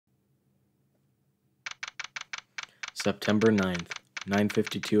September 9th,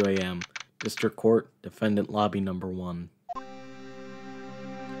 9:52 a.m. District Court, Defendant Lobby number 1.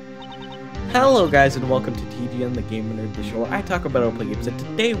 Hello guys and welcome to TGN, the Game Nerd, the show where I talk about open games, and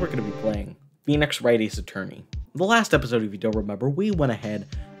today we're going to be playing Phoenix Wright Ace Attorney. In the last episode, if you don't remember, we went ahead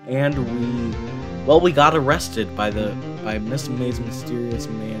and we got arrested by Miss May's mysterious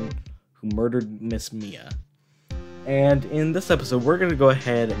man who murdered Miss Mia. And in this episode, we're going to go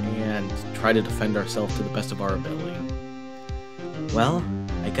ahead and try to defend ourselves to the best of our ability. Well,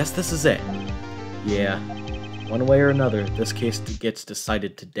 I guess this is it. Yeah, one way or another, this case gets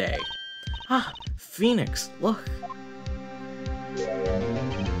decided today. Ah, Phoenix, look!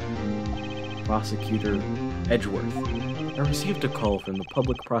 Prosecutor Edgeworth. I received a call from the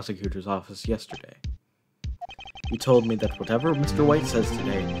public prosecutor's office yesterday. He told me that whatever Mr. White says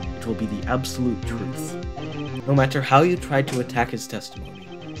today, it will be the absolute truth. No matter how you try to attack his testimony,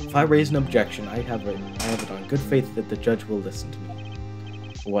 if I raise an objection, I have it on good faith that the judge will listen to me.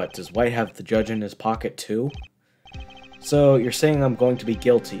 What, does White have the judge in his pocket too? So, you're saying I'm going to be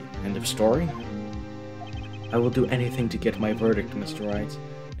guilty, end of story? I will do anything to get my verdict, Mr. Wright.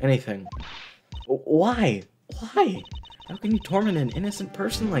 Anything. Why? Why? How can you torment an innocent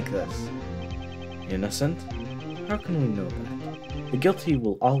person like this? Innocent? How can we know that? The guilty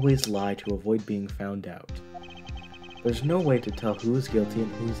will always lie to avoid being found out. There's no way to tell who is guilty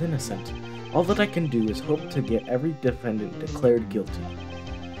and who is innocent. All that I can do is hope to get every defendant declared guilty.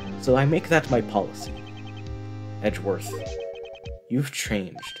 So I make that my policy. Edgeworth, you've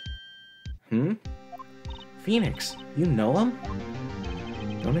changed. Phoenix, you know him?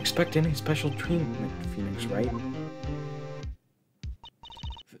 Don't expect any special treatment, Phoenix, right?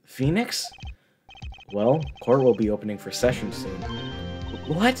 Phoenix? Well, court will be opening for session soon.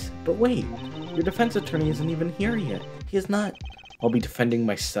 What? But wait, your defense attorney isn't even here yet. He is not. I'll be defending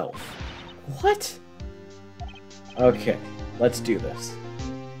myself. What? Okay, let's do this.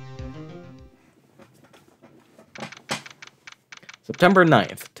 September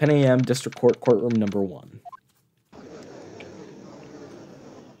 9th, 10 a.m., District Court, Courtroom number 1.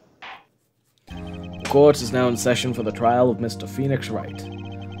 The court is now in session for the trial of Mr. Phoenix Wright.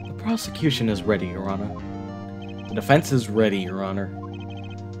 The prosecution is ready, Your Honor. The defense is ready, Your Honor.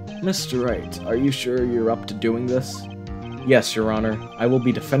 Mr. Wright, are you sure you're up to doing this? Yes, Your Honor. I will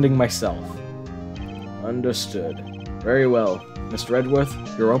be defending myself. Understood. Very well. Mr. Edgeworth,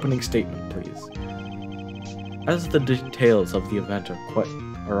 your opening statement, please. As the details of the event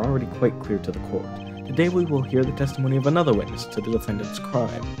are already quite clear to the court, today we will hear the testimony of another witness to the defendant's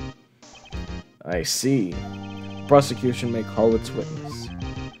crime. I see. The prosecution may call its witness.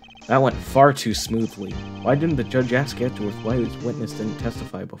 That went far too smoothly. Why didn't the judge ask Edgeworth why his witness didn't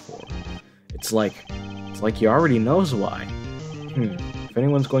testify before? It's like he already knows why. If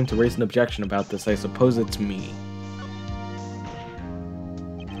anyone's going to raise an objection about this, I suppose it's me.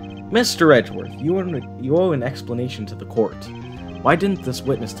 Mr. Edgeworth, you owe an explanation to the court. Why didn't this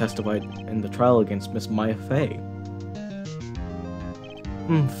witness testify in the trial against Miss Maya Fey?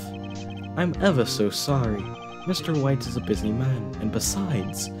 I'm ever so sorry. Mr. White is a busy man, and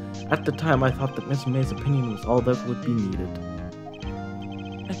besides, at the time I thought that Miss May's opinion was all that would be needed.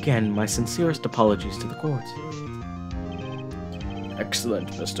 Again, my sincerest apologies to the court.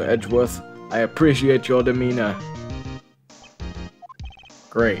 Excellent, Mr. Edgeworth. I appreciate your demeanor.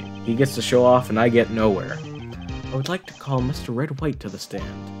 Great. He gets to show off and I get nowhere. I would like to call Mr. Red White to the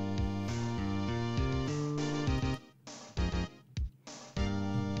stand.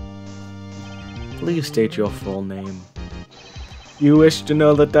 Please state your full name. You wish to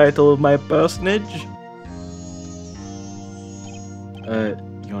know the title of my personage?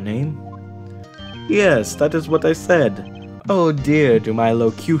 Your name? Yes, that is what I said. Oh dear, do my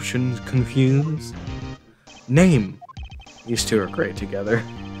locutions confuse? Name. These two are great together.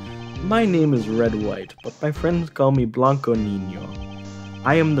 My name is Red White, but my friends call me Blanco Nino.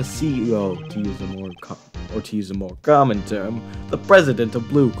 I am the CEO, to use a more common term, the president of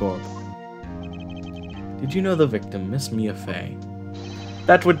Blue Corp. Did you know the victim, Miss Mia Fey?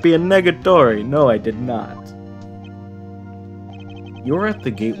 That would be a negatory. No, I did not. You were at the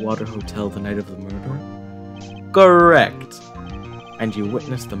Gatewater Hotel the night of the murder? Correct. And you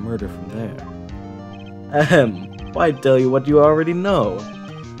witnessed the murder from there. Why tell you what you already know?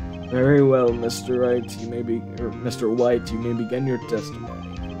 Very well, Mr. Wright, Mr. White, you may begin your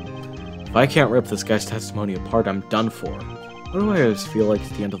testimony. If I can't rip this guy's testimony apart, I'm done for. Why do I always feel like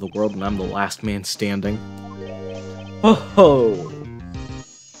it's the end of the world and I'm the last man standing? Ho ho!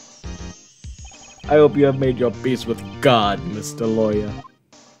 I hope you have made your peace with God, Mr. Lawyer.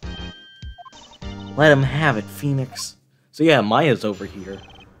 Let him have it, Phoenix. So yeah, Maya's over here.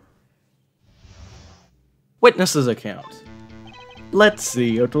 Witness's account. Let's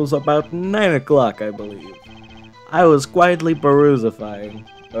see, it was about 9 o'clock, I believe. I was quietly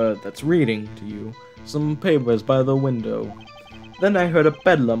that's reading to you, some papers by the window. Then I heard a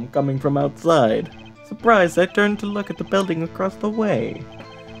bedlam coming from outside. Surprised, I turned to look at the building across the way.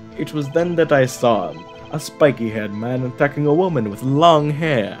 It was then that I saw him, a spiky-haired man attacking a woman with long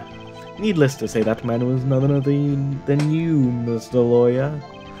hair. Needless to say, that man was none other than you, Mr. Lawyer.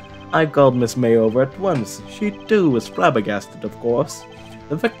 I called Miss May over at once. She too was flabbergasted, of course.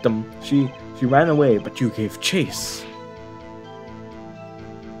 The victim, she ran away, but you gave chase.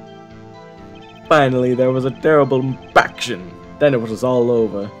 Finally, there was a terrible action. Then it was all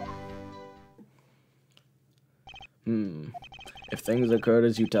over. If things occurred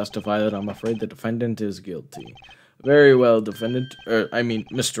as you testify, then I'm afraid the defendant is guilty. Very well,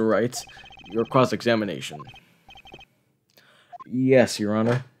 Mr. Wright. Your cross-examination. Yes, Your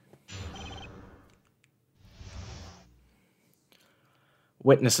Honor.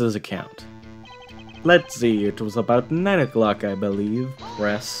 Witness's account. Let's see, it was about 9 o'clock, I believe.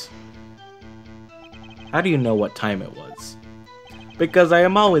 Press. How do you know what time it was? Because I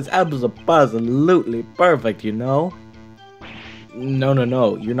am always absolutely perfect, you know?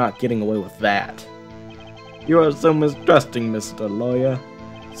 No, you're not getting away with that. You are so mistrusting, Mr. Lawyer.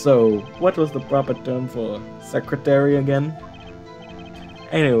 So, what was the proper term for secretary again?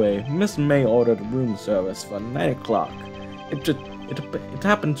 Anyway, Miss May ordered room service for 9 o'clock. It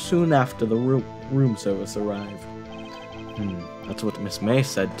happened soon after the room service arrived. That's what Miss May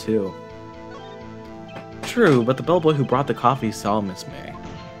said too. True, but the bellboy who brought the coffee saw Miss May.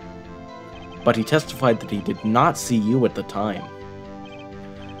 But he testified that he did not see you at the time.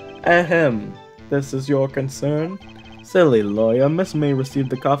 Ahem, this is your concern? Silly lawyer, Miss May received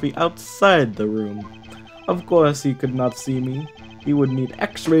the coffee outside the room. Of course he could not see me. He would need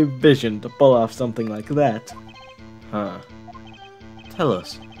X-ray vision to pull off something like that. Huh. Tell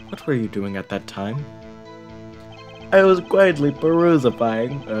us, what were you doing at that time? I was quietly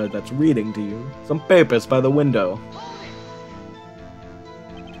that's reading to you, some papers by the window.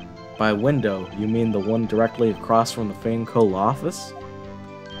 By window, you mean the one directly across from the Fane-Cole office?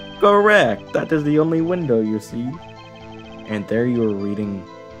 Correct, that is the only window you see. And there you were reading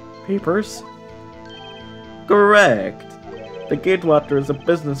papers? Correct. The Gatewater is a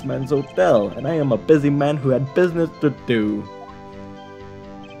businessman's hotel, and I am a busy man who had business to do.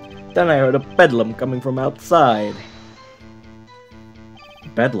 Then I heard a bedlam coming from outside.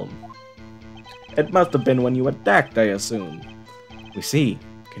 Bedlam? It must have been when you attacked, I assume. We see.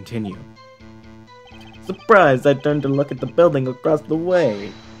 Continue. Surprised, I turned to look at the building across the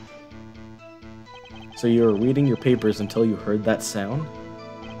way. So you were reading your papers until you heard that sound?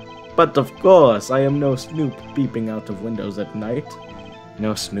 But of course, I am no snoop peeping out of windows at night.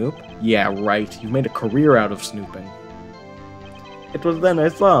 No snoop? Yeah, right. You've made a career out of snooping. It was then I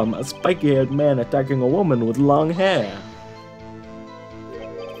saw him, a spiky-haired man attacking a woman with long hair.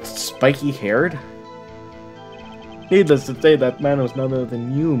 Spiky-haired? Needless to say, that man was none other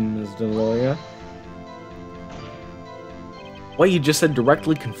than you, Mr. Lawyer. What you just said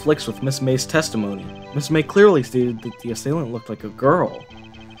directly conflicts with Miss May's testimony. Miss May clearly stated that the assailant looked like a girl.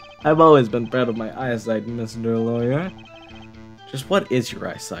 I've always been proud of my eyesight, Mr. Lawyer. Just what is your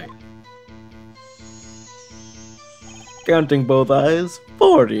eyesight? Counting both eyes,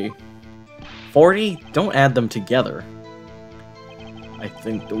 40. 40? Don't add them together. I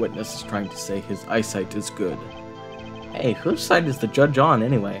think the witness is trying to say his eyesight is good. Hey, whose side is the judge on,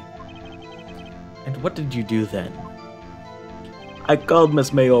 anyway? And what did you do then? I called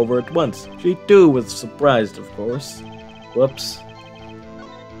Miss May over at once. She too was surprised, of course. Whoops.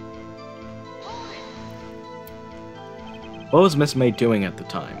 What was Miss May doing at the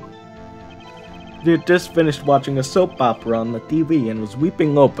time? She had just finished watching a soap opera on the TV and was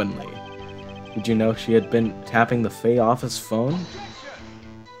weeping openly. Did you know she had been tapping the Fay office phone?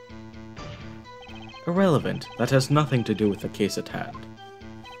 Irrelevant. That has nothing to do with the case at hand.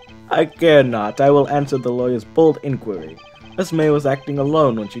 I care not. I will answer the lawyer's bold inquiry. Miss May was acting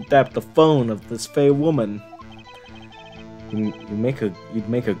alone when she tapped the phone of this Fay woman. You'd make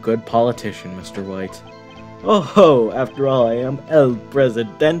a good politician, Mr. White. Oh ho! After all, I am El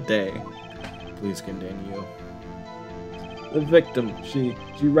Presidente. Please continue. The victim, she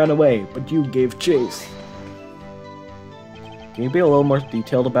ran away, but you gave chase. Can you be a little more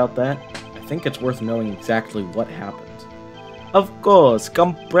detailed about that? I think it's worth knowing exactly what happened. Of course,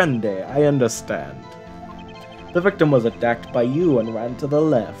 comprende, I understand. The victim was attacked by you and ran to the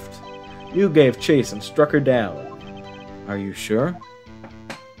left. You gave chase and struck her down. Are you sure?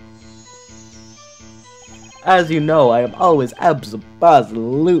 As you know, I am always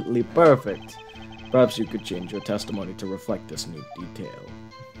absolutely perfect. Perhaps you could change your testimony to reflect this new detail.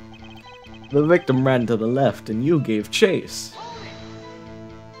 The victim ran to the left and you gave chase.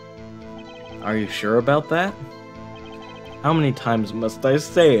 Are you sure about that? How many times must I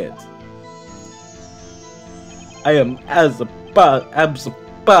say it? I am absolutely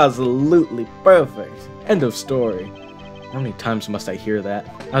perfect. End of story. How many times must I hear that?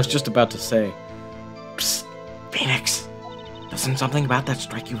 I was just about to say, Psst, Phoenix, doesn't something about that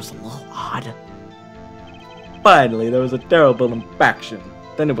strike you was a little odd? Finally, there was a terrible impaction.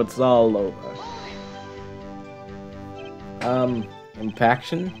 Then it was all over.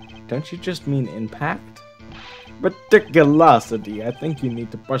 Impaction? Don't you just mean impact? Ridiculosity! I think you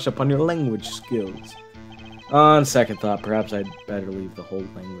need to brush up on your language skills. On second thought, perhaps I'd better leave the whole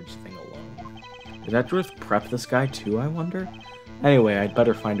language thing alone. Did that just prep this guy too, I wonder? Anyway, I'd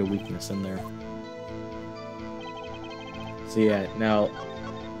better find a weakness in there. So yeah, now,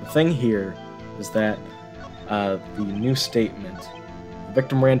 the thing here is that the new statement, the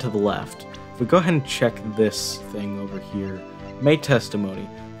victim ran to the left. If we go ahead and check this thing over here, May testimony,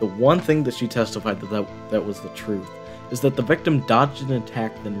 the one thing that she testified that was the truth is that the victim dodged an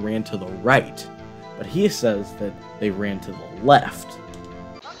attack then ran to the right, but he says that they ran to the left.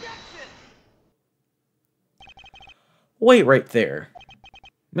 Wait right there.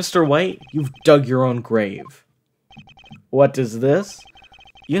 Mr. White, you've dug your own grave. What is this?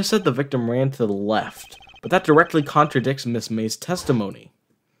 You said the victim ran to the left, but that directly contradicts Miss May's testimony.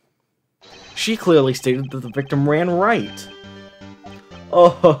 She clearly stated that the victim ran right.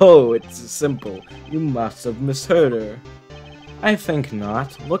 Oh, it's simple. You must have misheard her. I think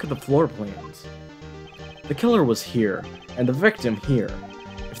not. Look at the floor plans. The killer was here, and the victim here.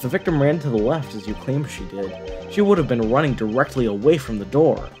 If the victim ran to the left as you claim she did, she would have been running directly away from the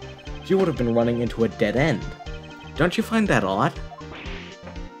door. She would have been running into a dead end. Don't you find that odd?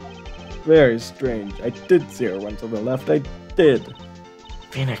 Very strange. I did see her run to the left. I did.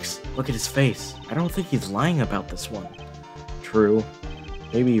 Phoenix, look at his face. I don't think he's lying about this one. True.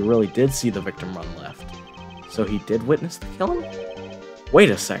 Maybe he really did see the victim run left. So he did witness the killing? Wait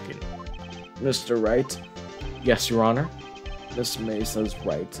a second. Mr. Wright? Yes, Your Honor. Miss May says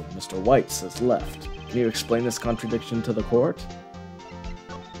right and Mr. White says left. Can you explain this contradiction to the court?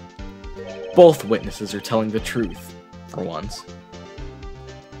 Both witnesses are telling the truth, for once.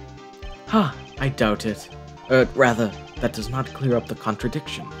 Huh, I doubt it. Rather, that does not clear up the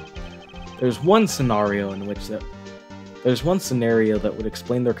contradiction. There's one scenario that would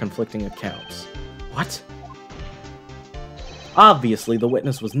explain their conflicting accounts. What? Obviously, the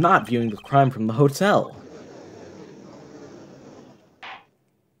witness was not viewing the crime from the hotel.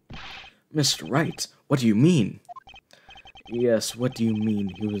 Mr. Wright, what do you mean? Yes, what do you mean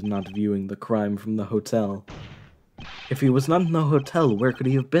he was not viewing the crime from the hotel? If he was not in the hotel, where could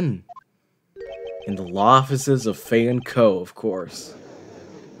he have been? In the law offices of Fay & Co., of course.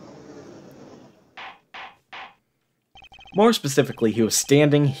 More specifically, he was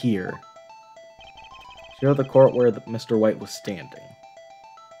standing here. Show the court where Mr. White was standing.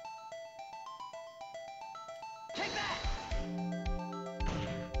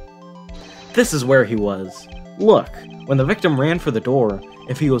 This is where he was. Look, when the victim ran for the door,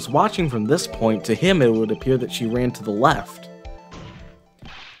 if he was watching from this point, to him it would appear that she ran to the left.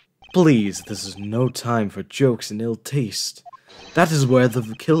 Please, this is no time for jokes and ill taste. That is where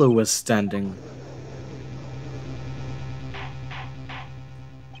the killer was standing.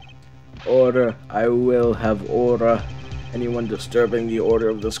 Order. I will have order. Anyone disturbing the order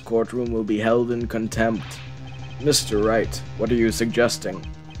of this courtroom will be held in contempt. Mr. Wright, what are you suggesting?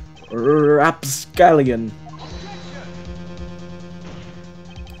 Rapscallion.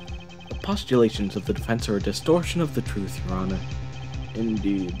 The postulations of the defense are a distortion of the truth, Your Honor.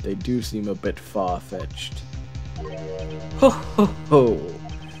 Indeed, they do seem a bit far-fetched. Ho ho ho!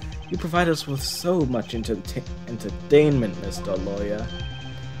 You provide us with so much entertainment, Mr. Lawyer.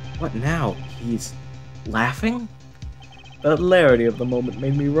 What now? He's laughing? The hilarity of the moment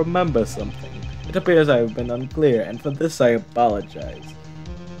made me remember something. It appears I have been unclear, and for this I apologize.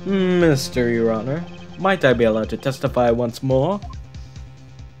 Mr. Your Honor, might I be allowed to testify once more?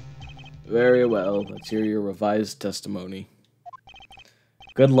 Very well, let's hear your revised testimony.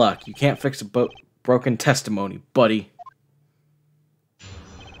 Good luck, you can't fix a broken testimony, buddy.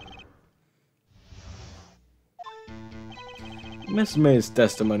 Miss May's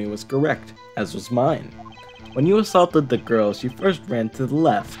testimony was correct, as was mine. When you assaulted the girl, she first ran to the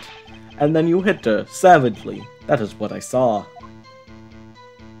left, and then you hit her savagely. That is what I saw.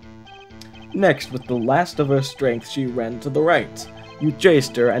 Next, with the last of her strength, she ran to the right. You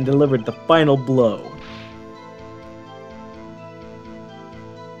chased her and delivered the final blow.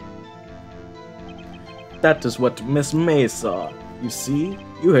 That is what Miss May saw. You see?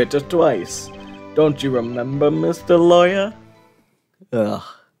 You hit her twice. Don't you remember, Mr. Lawyer? Ugh.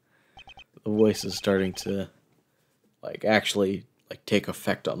 The voice is starting to, actually take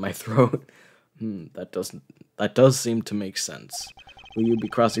effect on my throat. That does seem to make sense. Will you be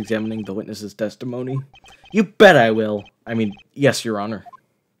cross-examining the witness's testimony? You bet I will. I mean, yes, Your Honor.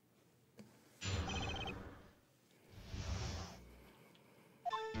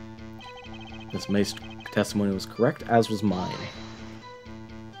 Miss May's testimony was correct, as was mine.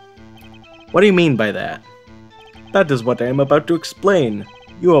 What do you mean by that? That is what I am about to explain.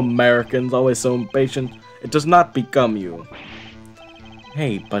 You Americans, always so impatient. It does not become you.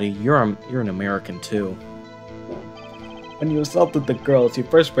 Hey, buddy, you're an American, too. When you assaulted the girls, you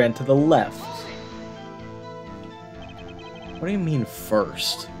first ran to the left. What do you mean,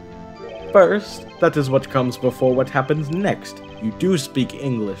 first? First, that is what comes before what happens next. You do speak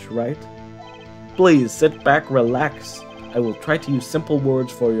English, right? Please, sit back, relax. I will try to use simple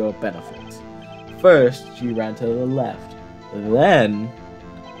words for your benefit. First, she ran to the left.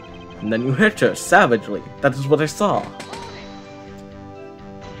 And then you hit her savagely. That is what I saw.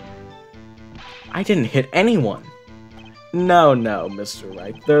 I didn't hit anyone. No, Mr.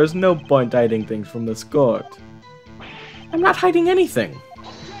 Wright. There is no point hiding things from this court. I'm not hiding anything.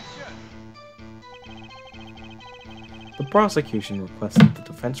 The prosecution requests that the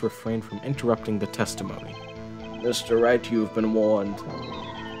defense refrain from interrupting the testimony. Mr. Wright, you've been warned.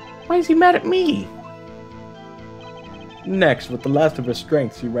 Why is he mad at me? Next, with the last of her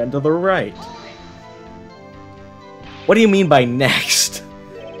strength, she ran to the right. What do you mean by next?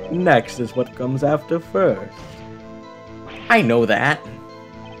 Next is what comes after first. I know that.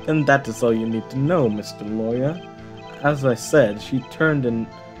 And that is all you need to know, Mr. Lawyer. As I said, she turned and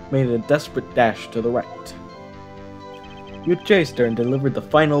made a desperate dash to the right. You chased her and delivered the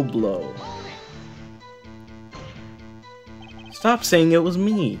final blow. Stop saying it was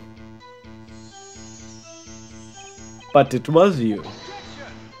me. But it was you.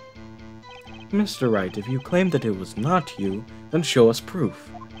 Mr. Wright, if you claim that it was not you, then show us proof.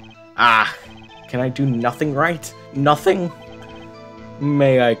 Ah, can I do nothing right? Nothing?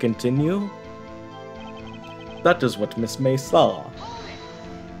 May I continue? That is what Miss May saw.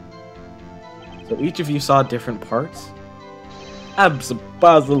 So each of you saw different parts?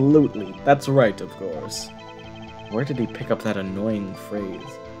 Abso-posi-lutely. That's right, of course. Where did he pick up that annoying phrase?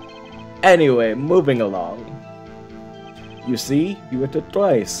 Anyway, moving along. You see, you hit it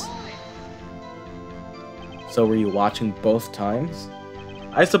twice. So were you watching both times?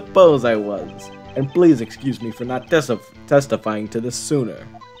 I suppose I was. And please excuse me for not testifying to this sooner.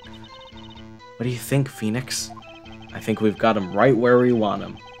 What do you think, Phoenix? I think we've got him right where we want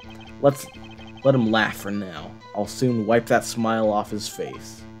him. Let's let him laugh for now. I'll soon wipe that smile off his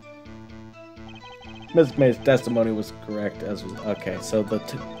face. Ms. May's testimony was correct as well. Okay, so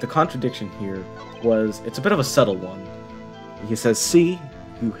the contradiction here was, it's a bit of a subtle one. He says, see,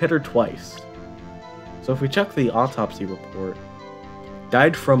 you hit her twice. So if we check the autopsy report,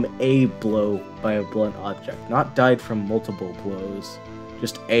 died from a blow by a blunt object, not died from multiple blows,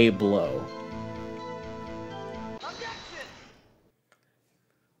 just a blow.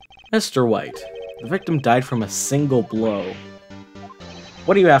 Mr. White, the victim died from a single blow.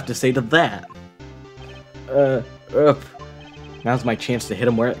 What do you have to say to that? Now's my chance to hit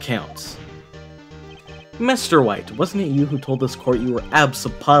him where it counts. Mr. White, wasn't it you who told this court you were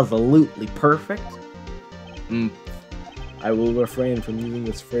abso-posi-lutely perfect? I will refrain from using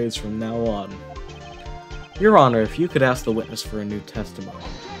this phrase from now on. Your Honor, if you could ask the witness for a new testimony.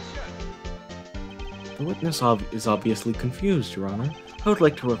 The witness is obviously confused, Your Honor. I would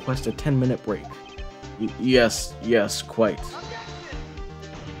like to request a 10-minute break. Yes, quite.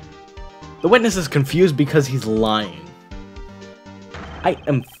 The witness is confused because he's lying. I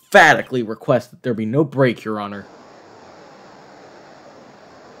emphatically request that there be no break, Your Honor.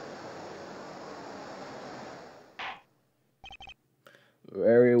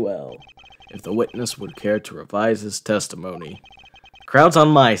 Very well. If the witness would care to revise his testimony. Crowd's on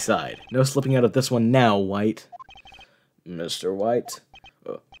my side. No slipping out of this one now, White. Mr. White?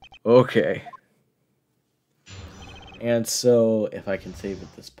 Okay. And so, if I can save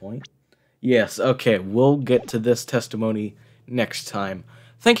at this point. Yes, okay, we'll get to this testimony next time.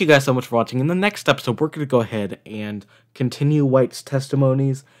 Thank you guys so much for watching. In the next episode, we're going to go ahead and continue White's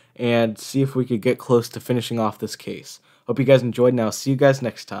testimonies and see if we could get close to finishing off this case. Hope you guys enjoyed, and I'll see you guys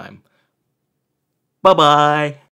next time. Bye-bye!